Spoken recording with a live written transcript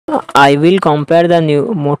I will compare the new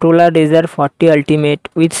Motorola Razr 40 Ultimate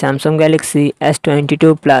with Samsung Galaxy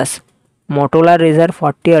S22 Plus. Motorola Razr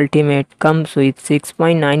 40 Ultimate comes with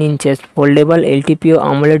 6.9 inches foldable LTPO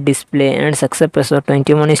AMOLED display and success ratio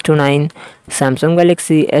 21:9. Samsung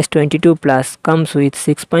Galaxy S22 Plus comes with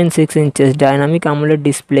 6.6 inches dynamic AMOLED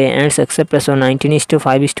display and success ratio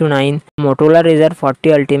 19:5:9. Motorola Razr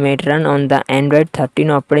 40 Ultimate run on the Android 13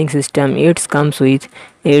 operating system. It comes with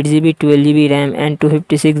 8GB 12GB RAM and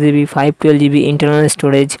 256GB 512GB internal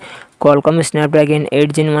storage. Qualcomm Snapdragon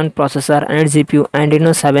 8 Gen 1 processor and GPU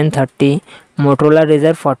Adreno 730. Motorola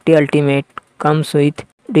Razr 40 Ultimate comes with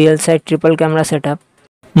real side triple camera setup.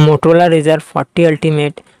 Motorola Razr 40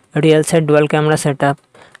 Ultimate real side dual camera setup,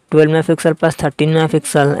 12 megapixel plus 13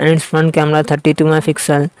 megapixel and front camera 32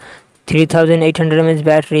 megapixel, 3800 mAh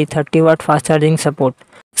battery, 30 watt fast charging support.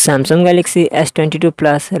 Samsung Galaxy S22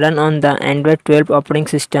 Plus run on the Android 12 operating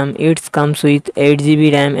system. It comes with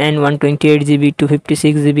 8GB RAM and 128GB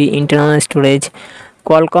 256GB internal storage.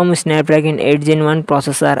 Qualcomm Snapdragon 8 Gen 1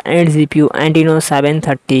 processor and GPU Adreno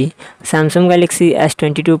 730. Samsung Galaxy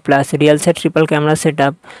S22 Plus real set triple camera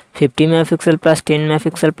setup, 50 megapixel plus 10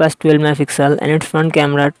 megapixel plus 12 megapixel and its front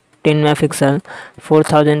camera 10 megapixel,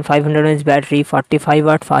 4500 mAh battery, 45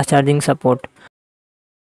 watt fast charging support.